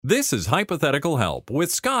This is Hypothetical Help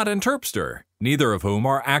with Scott and Terpster, neither of whom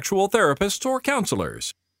are actual therapists or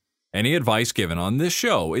counselors. Any advice given on this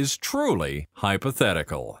show is truly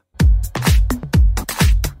hypothetical.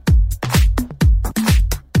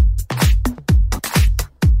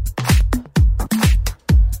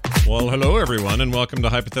 Well, hello, everyone, and welcome to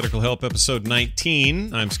Hypothetical Help, episode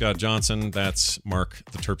 19. I'm Scott Johnson. That's Mark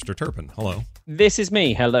the Terpster Turpin. Hello. This is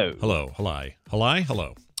me. Hello. Hello. Hello.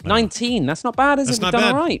 19. That's not bad, is it? That's not We've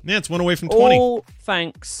done bad. all right. Yeah, it's one away from 20. All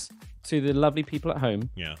thanks to the lovely people at home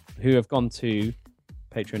who have gone to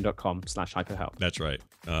patreon.com/hypohelp. That's right.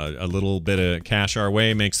 A little bit of cash our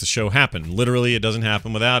way makes the show happen. Literally, it doesn't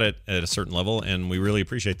happen without it at a certain level, and we really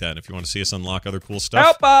appreciate that. If you want to see us unlock other cool stuff,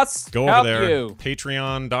 Help us! Go Help over there. You.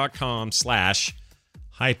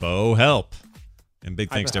 Patreon.com/hypohelp. And big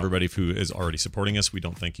thanks to Hypohelp. everybody who is already supporting us. We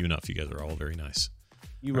don't thank you enough. You guys are all very nice.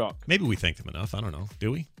 You rock. Maybe we thank them enough. I don't know.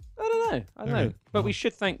 Do we? I don't know. right. But we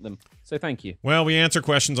should thank them. So thank you. Well, we answer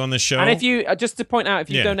questions on this show. And if you, just to point out,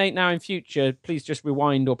 if you Yeah. donate now in future, please just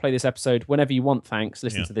rewind or play this episode whenever you want. Thanks.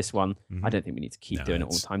 Listen Yeah. to this one. Mhm. I don't think we need to keep No, doing it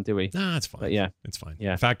all the time, do we? Nah, it's fine. But yeah. It's fine.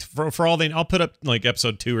 Yeah. In fact, for all I'll put up like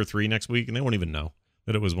episode 2 or 3 next week, and they won't even know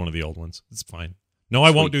that it was one of the old ones. It's fine. No,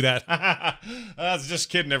 I won't do that. I was just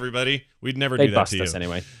kidding, everybody. We'd never They'd do that bust to you. us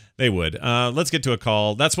anyway. They would. Let's get to a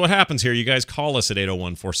call. That's what happens here. You guys call us at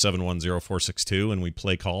 801-471-0462, and we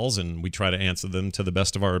play calls, and we try to answer them to the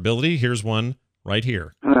best of our ability. Here's one right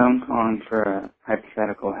here. Hello, I'm calling for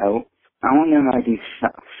hypothetical help. I want to know how I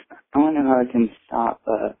can stop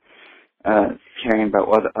caring about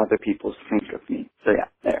what other people think of me. So yeah,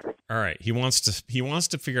 there. All right. He wants to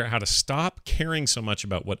figure out how to stop caring so much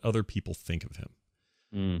about what other people think of him.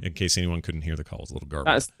 In case anyone couldn't hear the call, it was a little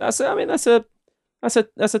garbled. That's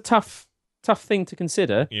a tough thing to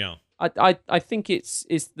consider. Yeah. I think it's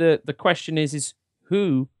the question is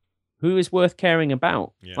who is worth caring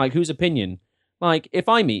about? Yeah. Like, whose opinion? Like, if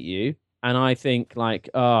I meet you and I think like,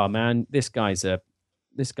 oh man, this guy's a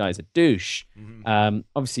douche.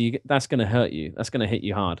 Obviously that's going to hurt you. That's going to hit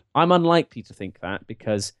you hard. I'm unlikely to think that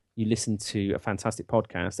because you listen to a fantastic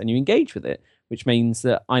podcast and you engage with it, which means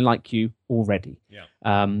that I like you already. Yeah.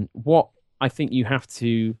 What I think you have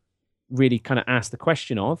to really kind of ask the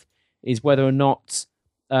question of is whether or not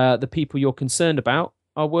the people you're concerned about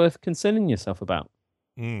are worth concerning yourself about.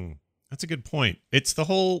 That's a good point. It's the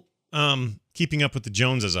whole keeping up with the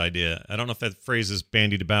Joneses idea. I don't know if that phrase is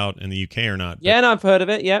bandied about in the UK or not. Yeah, no, I've heard of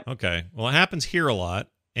it. Yeah. Okay. Well, it happens here a lot,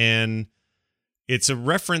 and it's a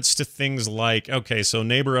reference to things like, okay, so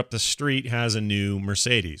neighbor up the street has a new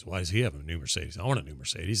Mercedes. Why does he have a new Mercedes? I want a new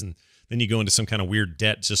Mercedes. And then you go into some kind of weird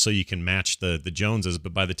debt just so you can match the Joneses.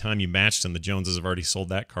 But by the time you match them, the Joneses have already sold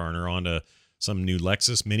that car and are on to some new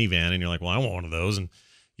Lexus minivan. And you're like, well, I want one of those. And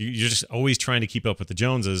you're just always trying to keep up with the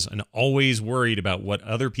Joneses and always worried about what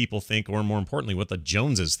other people think, or more importantly, what the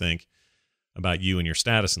Joneses think about you and your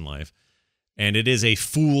status in life. And it is a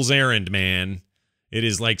fool's errand, man. It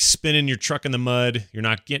is like spinning your truck in the mud. You're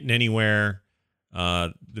not getting anywhere.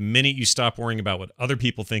 The minute you stop worrying about what other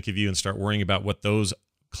people think of you and start worrying about what those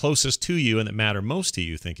closest to you and that matter most to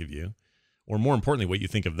you think of you, or more importantly, what you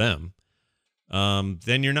think of them,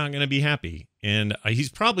 then you're not going to be happy. And he's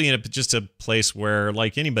probably in just a place where,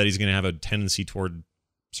 like anybody's going to have a tendency toward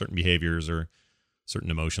certain behaviors or certain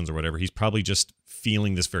emotions or whatever. He's probably just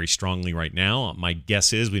feeling this very strongly right now. My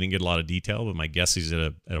guess is, we didn't get a lot of detail, but my guess is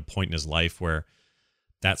at a point in his life where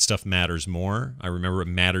that stuff matters more. I remember it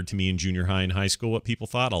mattered to me in junior high and high school what people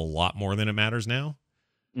thought a lot more than it matters now.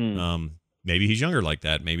 Maybe he's younger like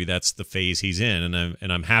that. Maybe that's the phase he's in.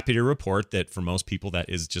 And I'm happy to report that for most people, that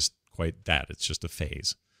is just quite that. It's just a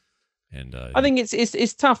phase. And I think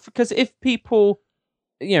it's tough because if people,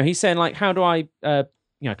 he's saying like, how do I, kind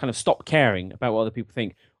of stop caring about what other people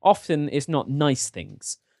think? Often it's not nice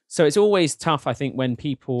things. So it's always tough, I think, when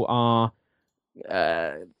people are,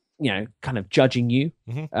 kind of judging you.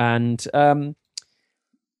 And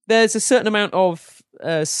there's a certain amount of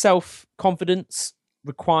self-confidence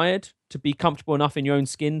required to be comfortable enough in your own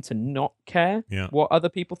skin to not care what other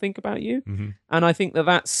people think about you. And I think that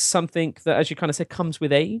that's something that, as you kind of said, comes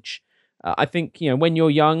with age. I think, when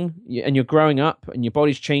you're young and you're growing up and your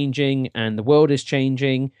body's changing and the world is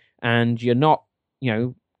changing and you're not,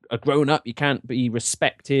 a grown up, you can't be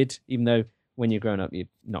respected, even though when you're grown up, you're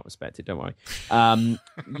not respected. Don't worry.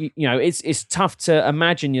 It's tough to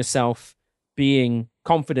imagine yourself being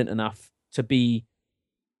confident enough to be,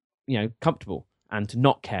 comfortable and to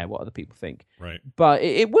not care what other people think. Right. But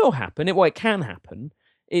it will happen. It can happen.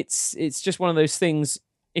 It's just one of those things.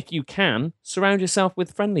 If you can, surround yourself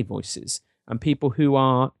with friendly voices and people who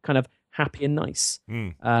are kind of happy and nice.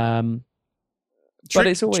 But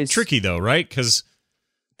it's always tricky though, right? Because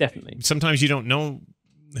definitely. Sometimes you don't know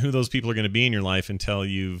who those people are going to be in your life until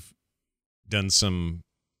you've done some,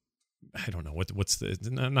 I don't know, what's the,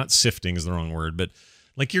 not sifting is the wrong word, but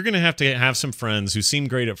like you're going to have some friends who seem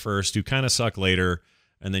great at first, who kind of suck later,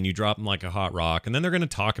 and then you drop them like a hot rock, and then they're going to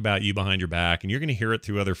talk about you behind your back, and you're going to hear it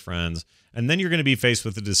through other friends, and then you're going to be faced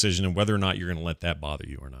with the decision of whether or not you're going to let that bother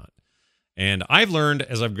you or not. And I've learned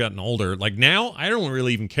as I've gotten older, like now I don't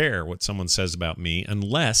really even care what someone says about me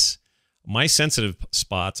unless my sensitive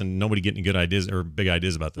spots, and nobody getting good ideas or big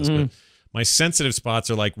ideas about this, but my sensitive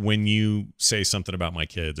spots are like when you say something about my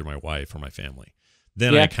kids or my wife or my family.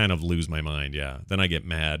 Then I kind of lose my mind. Yeah. Then I get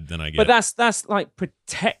mad. Then I get. But that's like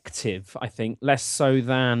protective, I think, less so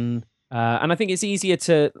than. And I think it's easier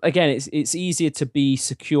to, again, it's easier to be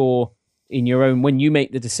secure in your own when you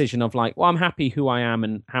make the decision of like, well, I'm happy who I am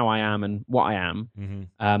and how I am and what I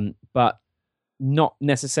am, but not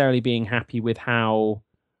necessarily being happy with how,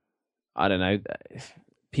 I don't know,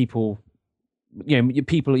 people,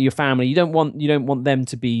 people, your family. You don't want them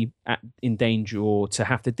to be in danger or to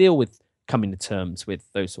have to deal with coming to terms with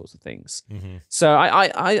those sorts of things. So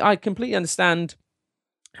I completely understand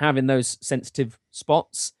having those sensitive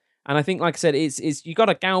spots, and I think, like I said, it's you got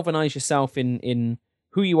to galvanize yourself in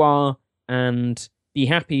who you are and be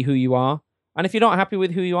happy who you are. And if you're not happy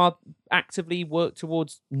with who you are, actively work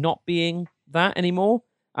towards not being that anymore,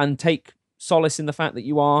 and take solace in the fact that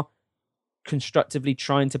you are constructively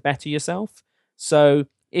trying to better yourself. So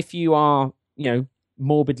if you are,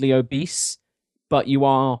 morbidly obese, but you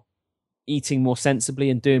are eating more sensibly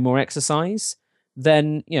and doing more exercise,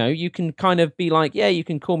 then, you can kind of be like, yeah, you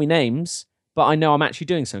can call me names, but I know I'm actually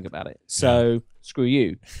doing something about it. So screw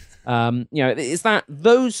you. Is that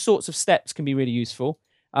those sorts of steps can be really useful.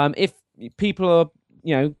 If people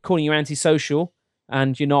are, calling you antisocial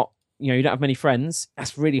and you're not, you don't have many friends,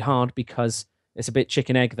 that's really hard because it's a bit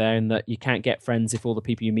chicken egg there in that you can't get friends if all the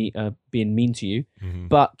people you meet are being mean to you.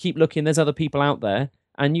 But keep looking, there's other people out there,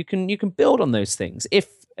 and you can build on those things. If,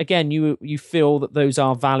 again, you feel that those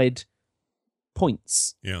are valid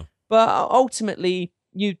points. Yeah. But ultimately,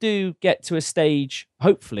 you do get to a stage,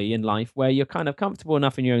 hopefully, in life where you're kind of comfortable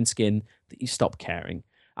enough in your own skin that you stop caring.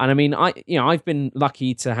 And I mean, I've been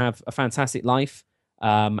lucky to have a fantastic life,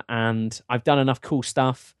 and I've done enough cool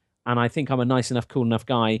stuff, and I think I'm a nice enough, cool enough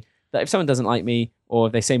guy that if someone doesn't like me or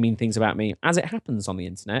if they say mean things about me, as it happens on the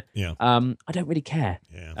internet, I don't really care.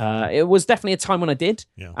 Yeah. It was definitely a time when I did,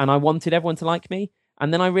 and I wanted everyone to like me.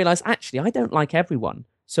 And then I realized, actually, I don't like everyone.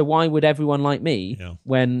 So why would everyone like me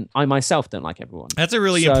when I myself don't like everyone? That's a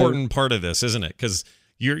really important part of this, isn't it? Because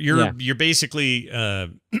you're basically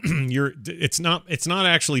it's not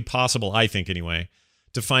actually possible, I think anyway,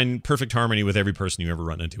 to find perfect harmony with every person you ever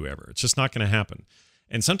run into ever. It's just not going to happen.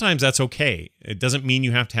 And sometimes that's okay. It doesn't mean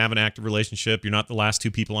you have to have an active relationship. You're not the last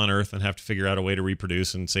two people on Earth and have to figure out a way to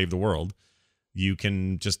reproduce and save the world. You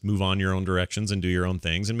can just move on your own directions and do your own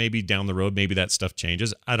things. And maybe down the road, maybe that stuff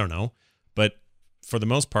changes. I don't know. But for the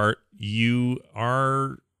most part, you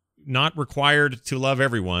are not required to love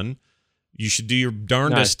everyone. You should do your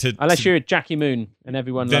darndest to... Unless you're Jackie Moon and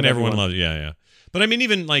everyone loves Then everyone loves you. Yeah. But I mean,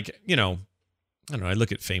 even like, I don't know, I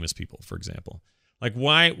look at famous people, for example. Like,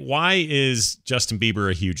 why is Justin Bieber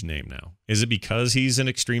a huge name now? Is it because he's an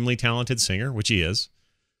extremely talented singer, which he is?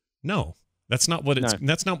 No, that's not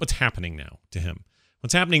that's not what's happening now to him.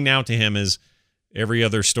 What's happening now to him is every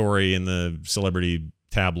other story in the celebrity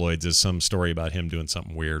tabloids is some story about him doing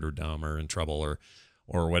something weird or dumb or in trouble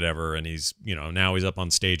or whatever. And he's, now he's up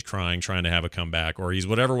on stage crying, trying to have a comeback, or he's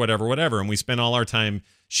whatever. And we spend all our time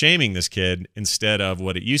shaming this kid instead of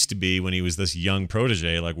what it used to be when he was this young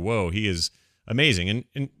protege. Like, whoa, he is amazing.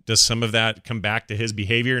 And does some of that come back to his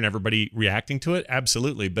behavior and everybody reacting to it?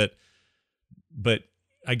 Absolutely. But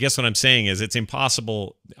I guess what I'm saying is it's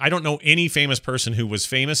impossible. I don't know any famous person who was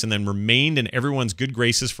famous and then remained in everyone's good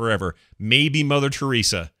graces forever. Maybe Mother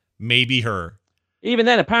Teresa. Maybe her. Even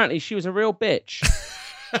then, apparently, she was a real bitch.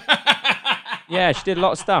 Yeah, she did a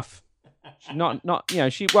lot of stuff.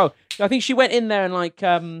 I think she went in there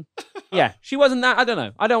and she wasn't that, I don't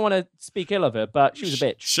know. I don't want to speak ill of her, but she was a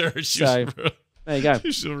bitch. Sure, there you go.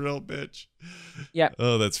 She's a real bitch. Yeah.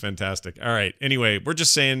 Oh, that's fantastic. All right. Anyway, we're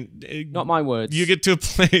just saying. Not my words. You get to a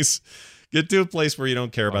place where you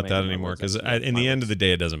don't care about that anymore, because in the end of the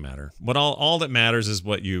day, it doesn't matter. What all that matters is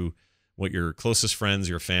what your closest friends,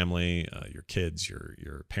 your family, your kids,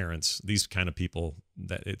 your parents, these kind of people.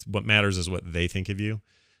 What matters is what they think of you,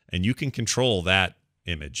 and you can control that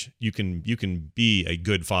image. You can be a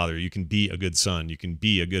good father. You can be a good son. You can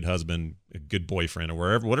be a good husband, a good boyfriend,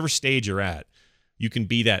 or whatever stage you're at. You can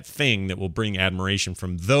be that thing that will bring admiration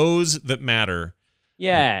from those that matter.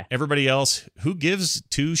 Yeah. Everybody else, who gives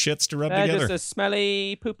two shits to rub They're together? just a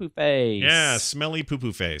smelly poo-poo face. Yeah, smelly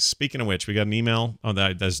poo-poo face. Speaking of which, we got an email. Oh,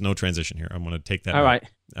 there's no transition here. I'm going to take that. All right.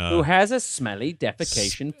 Who has a smelly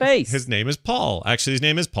defecation face? His name is Paul. Actually, his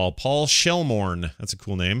name is Paul. Paul Shellmorn. That's a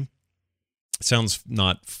cool name. Sounds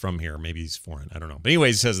not from here. Maybe he's foreign. I don't know. But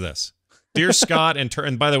anyways, he says this. Dear Scott,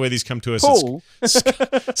 and by the way, these come to us. Paul.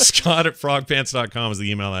 Scott at frogpants.com is the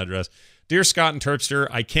email address. Dear Scott and Terpster,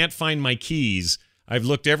 I can't find my keys. I've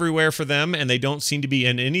looked everywhere for them, and they don't seem to be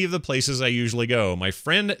in any of the places I usually go. My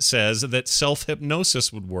friend says that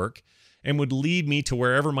self-hypnosis would work and would lead me to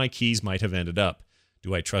wherever my keys might have ended up.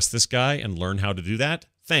 Do I trust this guy and learn how to do that?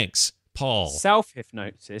 Thanks, Paul.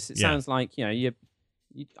 Self-hypnosis. It sounds like, you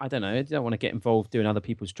I don't know. You don't want to get involved doing other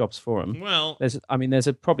people's jobs for them. Well, there's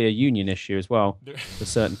probably a union issue as well for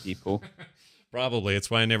certain people. Probably. It's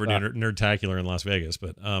why I never do Nerdtacular in Las Vegas,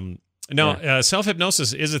 but... No,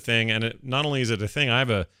 self-hypnosis is a thing, and not only is it a thing, I have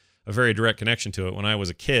a very direct connection to it. When I was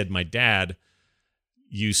a kid, my dad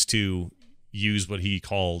used to use what he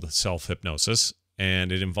called self-hypnosis,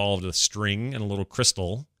 and it involved a string and a little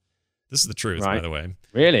crystal. This is the truth, by the way.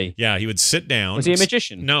 Really? Yeah, he would sit down. Was he a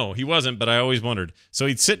magician? No, he wasn't, but I always wondered. So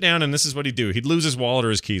he'd sit down, and this is what he'd do. He'd lose his wallet or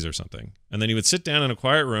his keys or something, and then he would sit down in a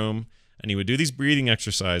quiet room, and he would do these breathing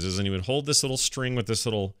exercises, and he would hold this little string with this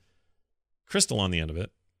little crystal on the end of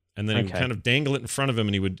it. And then he would kind of dangle it in front of him,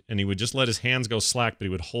 and he would just let his hands go slack, but he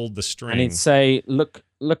would hold the string. And he'd say, "Look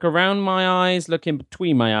around my eyes, look in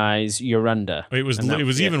between my eyes. You're under." It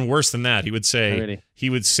was even worse than that. He would say, He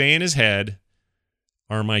would say in his head,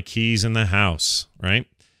 "Are my keys in the house?" Right?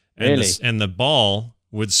 And and the ball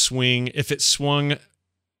would swing. If it swung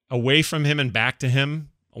away from him and back to him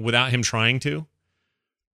without him trying to,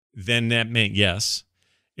 then that meant yes.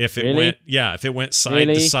 If it went side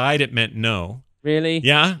to side, it meant no. Really?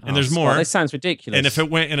 Yeah, and there's more. That sounds ridiculous. And if it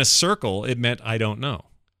went in a circle, it meant I don't know.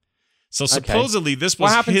 So supposedly this was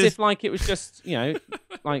what happens if it was just,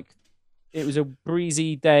 like it was a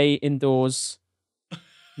breezy day indoors,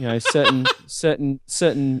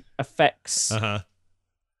 certain effects. Uh-huh.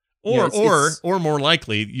 Or more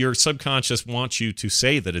likely, your subconscious wants you to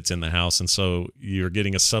say that it's in the house, and so you're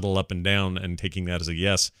getting a subtle up and down and taking that as a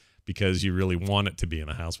yes, because you really want it to be in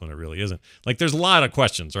the house when it really isn't. Like, there's a lot of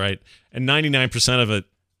questions, right? And 99% of it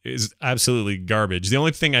is absolutely garbage. The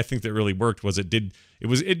only thing I think that really worked was it did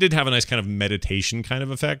have a nice kind of meditation kind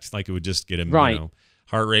of effect. Like, it would just get him,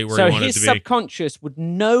 heart rate where he wanted it to be. So his subconscious would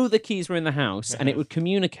know the keys were in the house, and it would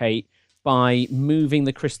communicate by moving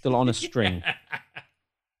the crystal on a string.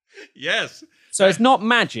 Yes. So it's not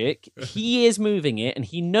magic. He is moving it, and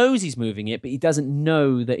he knows he's moving it, but he doesn't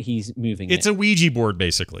know that he's moving it. It's a Ouija board,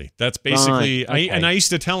 basically. That's basically... Right. Okay. I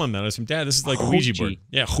used to tell him that. I said, Dad, this is like a Ouija board.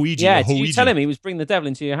 Yeah, Ouija. Yeah, did you tell him he was bringing the devil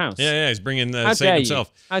into your house? Yeah, he's bringing Satan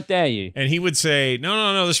himself. How dare you? And he would say,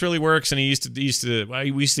 no, this really works. And we used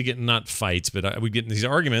to get not fights, but we'd get in these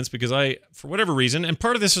arguments because for whatever reason, and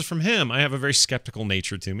part of this is from him, I have a very skeptical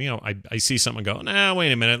nature to me. I see something and go, nah,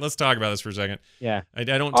 wait a minute, let's talk about this for a second. Yeah. I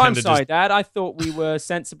don't I'm sorry, Dad. I thought we were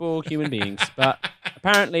sensible human beings, but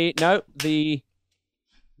apparently, no. The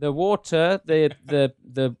water, the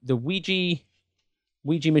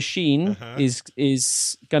Ouija machine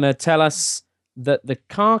is gonna tell us that the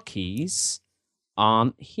car keys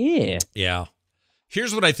aren't here. Yeah.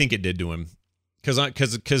 Here's what I think it did to him, because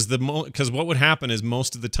what would happen is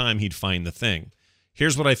most of the time he'd find the thing.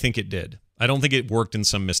 Here's what I think it did. I don't think it worked in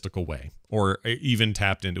some mystical way or even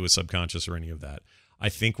tapped into his subconscious or any of that. I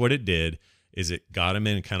think what it did is it got him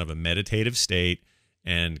in kind of a meditative state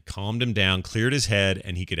and calmed him down, cleared his head,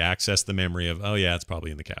 and he could access the memory of, oh, yeah, it's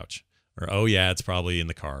probably in the couch. Or, oh, yeah, it's probably in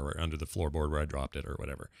the car or under the floorboard where I dropped it or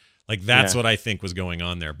whatever. Like, that's what I think was going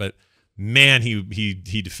on there. But, man, he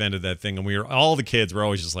defended that thing. And all the kids were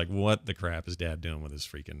always just like, what the crap is Dad doing with his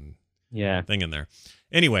freaking thing in there?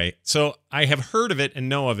 Anyway, so I have heard of it and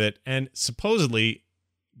know of it. And supposedly...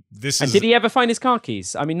 did he ever find his car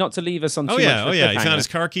keys? I mean, not to leave us on too much of a He found his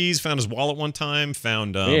car keys, found his wallet one time,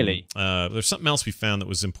 found... really? There's something else we found that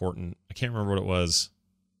was important. I can't remember what it was.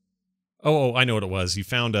 Oh, I know what it was. He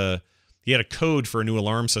had a code for a new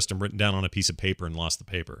alarm system written down on a piece of paper and lost the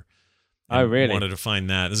paper. Oh, really? Wanted to find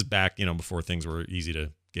that. This is back, before things were easy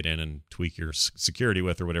to get in and tweak your security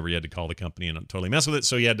with or whatever. You had to call the company and totally mess with it.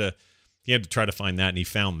 So he had to try to find that, and he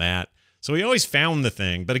found that. So he always found the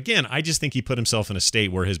thing. But again, I just think he put himself in a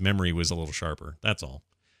state where his memory was a little sharper. That's all.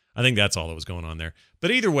 I think that's all that was going on there.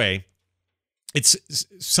 But either way,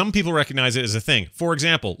 some people recognize it as a thing. For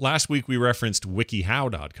example, last week we referenced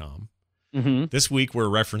wikihow.com. This week we're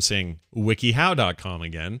referencing wikihow.com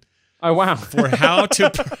again. Oh, wow. For how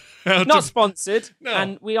to Not sponsored. No.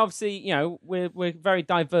 And we obviously, we're very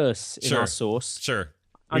diverse in our source. Sure.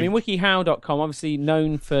 I mean, wikihow.com, obviously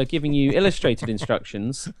known for giving you illustrated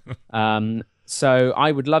instructions. So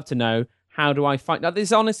I would love to know, how do I find... Now, this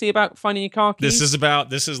is honestly about finding your car keys?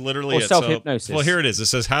 This is literally or self-hypnosis. Well, here it is. It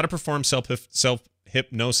says how to perform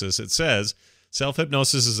self-hypnosis. It says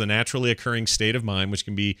self-hypnosis is a naturally occurring state of mind which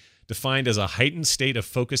can be defined as a heightened state of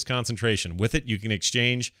focused concentration. With it, you can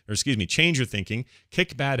change your thinking,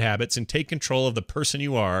 kick bad habits, and take control of the person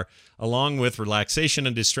you are, along with relaxation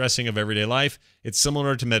and distressing of everyday life. It's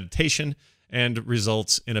similar to meditation and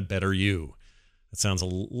results in a better you. That sounds a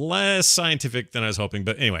less scientific than I was hoping,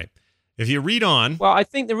 but anyway, if you read on... Well, I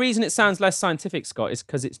think the reason it sounds less scientific, Scott, is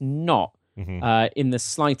because it's not in the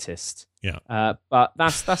slightest. Yeah. But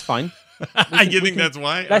that's fine. You think that's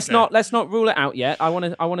why? Let's not rule it out yet. I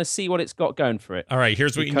want to see what it's got going for it. All right,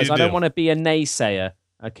 here's what you need to do. Because I don't want to be a naysayer,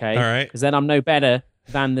 okay? All right. Because then I'm no better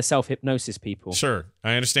than the self-hypnosis people. Sure,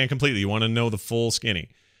 I understand completely. You want to know the full skinny.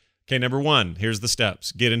 Okay, number 1, here's the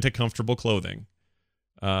steps. Get into comfortable clothing.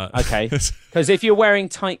 Okay, because if you're wearing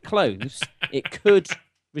tight clothes, it could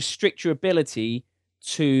restrict your ability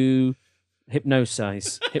to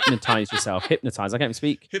hypnotize yourself. Hypnotize. I can't even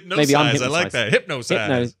speak. Hypnotize. Maybe I'm I like that.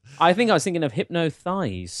 Hypnotize. I think I was thinking of hypno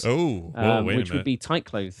thighs. Oh, wait a minute. Which would be tight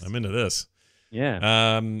clothes. I'm into this.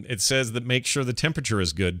 Yeah. It says that make sure the temperature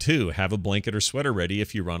is good too. Have a blanket or sweater ready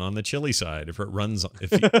if you run on the chilly side. If you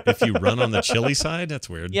run on the chilly side, that's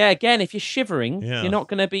weird. Yeah. Again, if you're shivering, you're not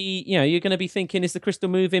going to be. You're going to be thinking, is the crystal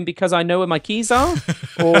moving because I know where my keys are,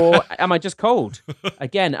 or am I just cold?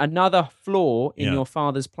 Again, another flaw in your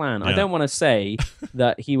father's plan. I don't want to say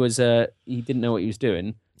that he didn't know what he was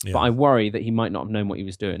doing, but I worry that he might not have known what he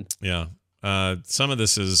was doing. Yeah. Some of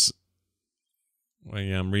this is. Well,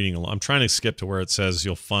 yeah, I'm reading along. I'm trying to skip to where it says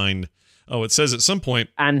you'll find. Oh, it says at some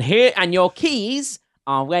point. And your keys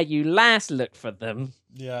are where you last looked for them.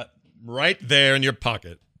 Yeah, right there in your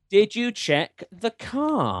pocket. Did you check the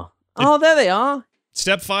car? Oh, there they are.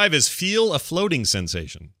 Step 5 is feel a floating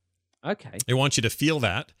sensation. Okay. They want you to feel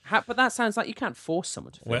that. But that sounds like you can't force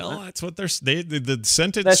someone to feel that. Well, that's what the sentence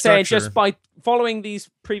structure. They're saying just by following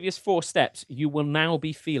these previous 4 steps, you will now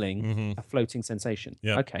be feeling a floating sensation.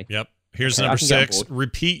 Yep. Okay. Yep. Here's number 6.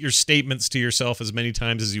 Repeat your statements to yourself as many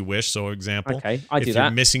times as you wish. So, example, I do that. If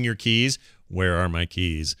you're missing your keys, where are my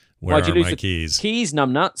keys? Where Why'd you are lose my the keys? Keys,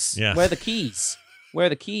 numbnuts. Yeah. Where are the keys? Where are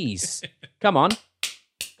the keys? Come on.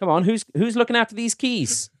 Who's looking after these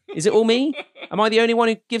keys? Is it all me? Am I the only one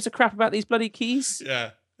who gives a crap about these bloody keys? Yeah.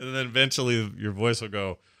 And then eventually your voice will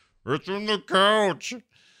go, it's on the couch.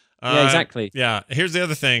 Yeah, exactly. Yeah. Here's the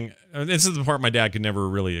other thing. This is the part my dad could never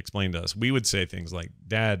really explain to us. We would say things like,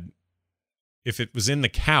 Dad, if it was in the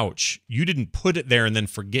couch, you didn't put it there and then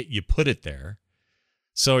forget you put it there.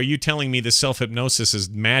 So are you telling me the self-hypnosis is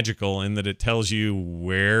magical in that it tells you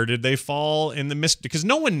where did they fall in the mist? Because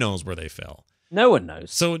no one knows where they fell. No one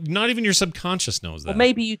knows. So not even your subconscious knows that. Well,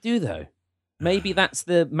 maybe you do, though. Maybe that's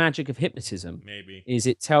the magic of hypnotism. Maybe. Is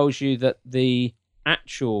it tells you that the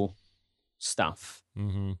actual stuff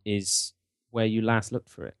is where you last looked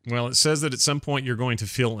for it. Well, it says that at some point you're going to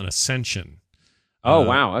feel an ascension. Oh,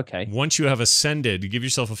 wow. Okay. Once you have ascended, you give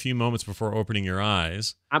yourself a few moments before opening your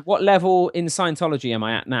eyes. At what level in Scientology am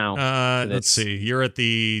I at now? Let's see.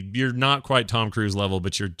 You're not quite Tom Cruise level,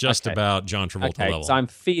 but you're just about John Travolta level. So I'm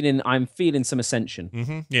feeling some ascension.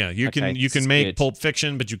 Mm-hmm. Yeah, you can make Pulp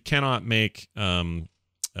Fiction, but you cannot make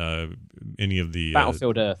any of the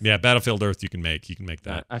Battlefield Earth. Yeah, Battlefield Earth. You can make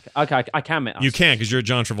that. Okay, I can make that. You can because you're at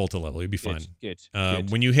John Travolta level. You'll be fine. Good.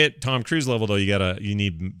 When you hit Tom Cruise level, though, you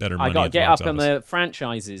need better money. I got to get up on the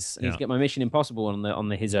franchises. I need to get my Mission Impossible on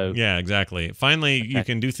the Hizzo. Yeah, exactly. Finally, you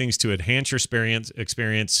can do things to enhance your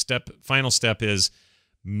experience. Final step is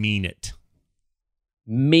mean it.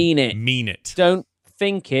 Mean it. Mean it. Don't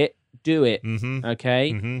think it. Do it. Mm-hmm.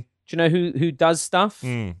 Okay. Mm-hmm. Do you know who does stuff?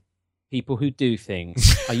 People who do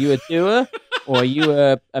things. Are you a doer or are you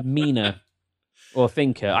a meaner or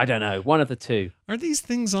thinker? I don't know. One of the two. Are these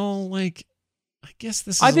things all like? I guess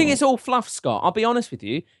this is. I think it's all fluff, Scott. I'll be honest with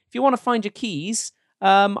you. If you want to find your keys,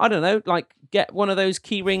 I don't know, like get one of those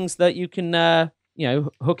key rings that you can,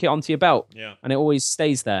 hook it onto your belt, and it always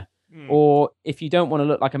stays there. Or if you don't want to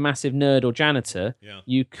look like a massive nerd or janitor,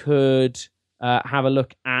 you could have a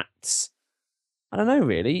look at. I don't know,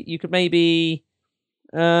 really. You could maybe.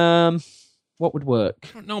 What would work?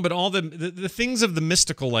 I don't know, but all the things of the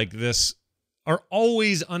mystical like this are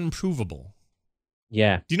always unprovable.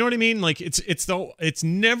 Yeah. Do you know what I mean? Like it's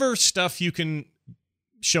never stuff you can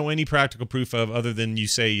show any practical proof of other than you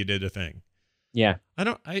say you did a thing. Yeah. I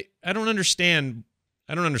don't understand.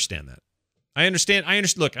 I don't understand that. I understand.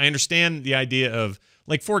 Look, I understand the idea of,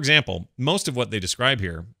 like, for example, most of what they describe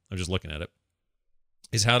here, I'm just looking at it,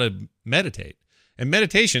 is how to meditate. And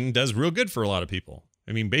meditation does real good for a lot of people.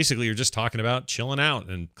 I mean, basically, you're just talking about chilling out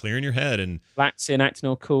and clearing your head and relaxing, acting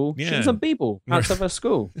all cool. Yeah. Shooting some people outside of a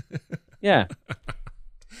school. Yeah.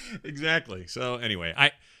 Exactly. So anyway,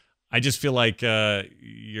 I just feel like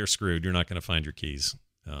you're screwed. You're not going to find your keys.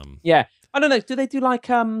 Yeah. I don't know. Do they do like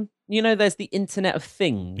there's the Internet of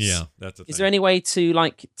Things. Yeah, that's a thing. Is there any way to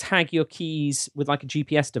like tag your keys with like a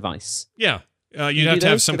GPS device? Yeah. You'd have to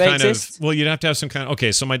have some kind of. Well, you'd have to have some kind of.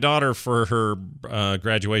 Okay, so my daughter, for her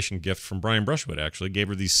graduation gift from Brian Brushwood, actually gave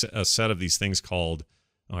her a set of these things called.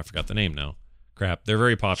 Oh, I forgot the name now. Crap, they're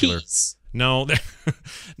very popular. Keys. No,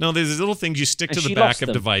 no. There's these little things you stick to the back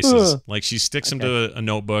of devices. Like she sticks them to a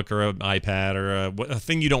notebook or an iPad or a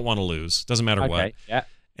thing you don't want to lose. Doesn't matter what. Yeah.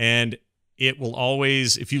 And it will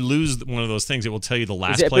always, if you lose one of those things, it will tell you the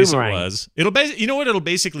last place it was. You know what it'll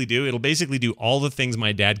basically do? It'll basically do all the things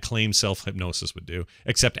my dad claimed self-hypnosis would do,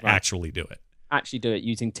 except actually do it. Actually do it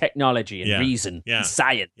using technology and reason and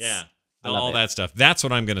science. Yeah. All that stuff. That's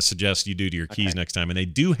what I'm going to suggest you do to your keys next time. And they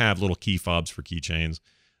do have little key fobs for keychains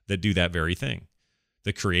that do that very thing,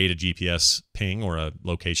 that create a GPS ping or a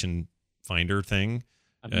location finder thing.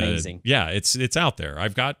 Amazing. Yeah, it's out there.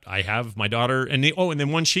 I have my daughter, and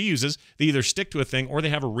then one she uses, they either stick to a thing or they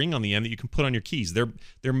have a ring on the end that you can put on your keys. They're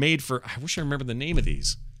made for, I wish I remember the name of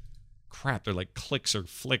these. Crap, they're like clicks or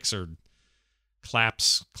flicks or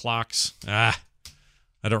claps, clocks. I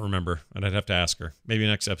don't remember. I'd have to ask her. Maybe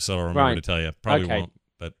next episode I'll remember to tell you. Probably won't.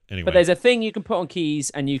 But anyway. But there's a thing you can put on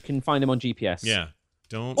keys and you can find them on GPS. Yeah.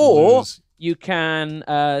 Don't Or lose. you can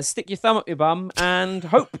stick your thumb up your bum and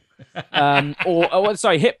hope.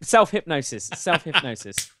 Self-hypnosis.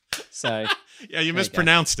 So yeah, you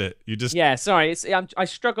mispronounced it. You just sorry. I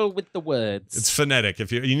struggle with the words. It's phonetic.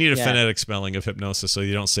 If you need a phonetic spelling of hypnosis, so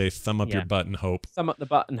you don't say thumb up your butt and hope. Thumb up the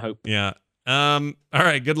butt and hope. Yeah. All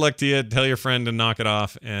right. Good luck to you. Tell your friend to knock it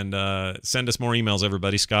off, and send us more emails,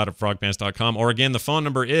 everybody. Scott@frogpants.com, or again, the phone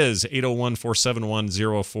number is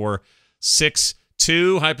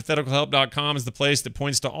 801-471-0462. Hypotheticalhelp.com is the place that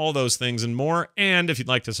points to all those things and more. And if you'd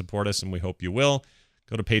like to support us, and we hope you will,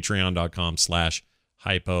 go to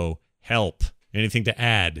patreon.com/hypohelp. Anything to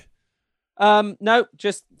add? No,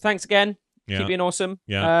 just thanks again. Yeah. Keep being awesome.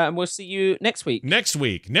 Yeah. And we'll see you next week. Next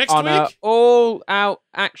week. On an all-out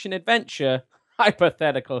action adventure,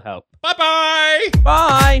 Hypothetical Help. Bye-bye.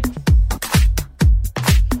 Bye.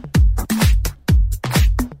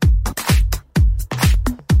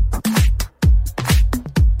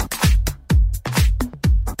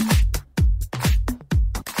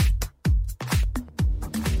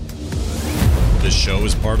 This show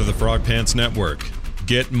is part of the Frog Pants Network.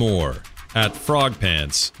 Get more at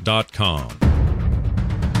frogpants.com.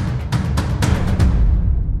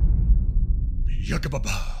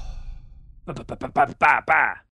 Yucca-ba-ba. Ba-ba-ba-ba-ba-ba.